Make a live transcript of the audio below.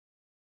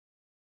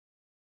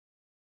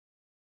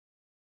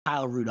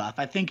Kyle Rudolph.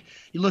 I think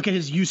you look at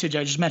his usage.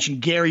 I just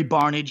mentioned Gary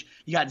Barnidge.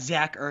 You got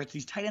Zach Ertz.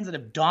 These tight ends that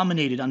have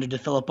dominated under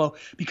DeFilippo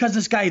because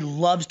this guy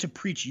loves to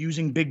preach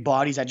using big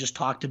bodies. I just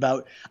talked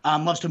about.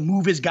 Loves to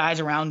move his guys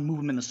around, move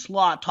them in the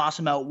slot, toss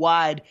them out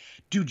wide,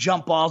 do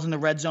jump balls in the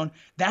red zone.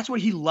 That's what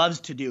he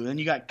loves to do. And then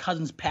you got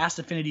Cousins' pass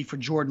affinity for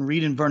Jordan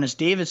Reed and Vernon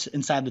Davis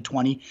inside the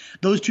 20.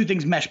 Those two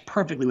things mesh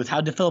perfectly with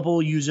how DeFilippo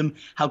will use him,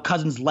 how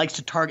Cousins likes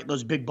to target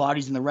those big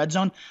bodies in the red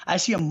zone. I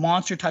see a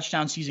monster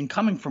touchdown season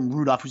coming from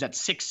Rudolph, who's at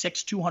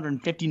 6'6",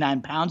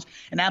 259 pounds,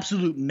 an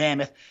absolute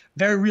mammoth.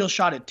 Very real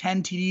shot at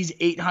 10 TDs,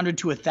 800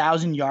 to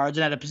 1,000 yards,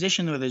 and at a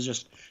position where there's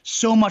just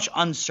so much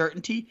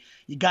uncertainty.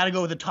 You got to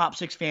go with a top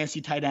 6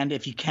 fantasy tight end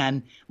if you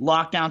can.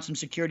 Lock down some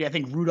security. I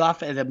think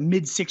Rudolph at a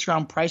mid-6th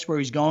round price where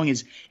he's going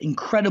is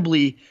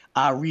incredibly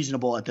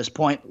reasonable at this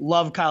point.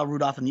 Love Kyle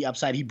Rudolph and the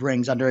upside he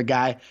brings under a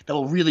guy that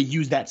will really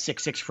use that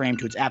 6'6" frame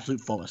to its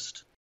absolute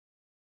fullest.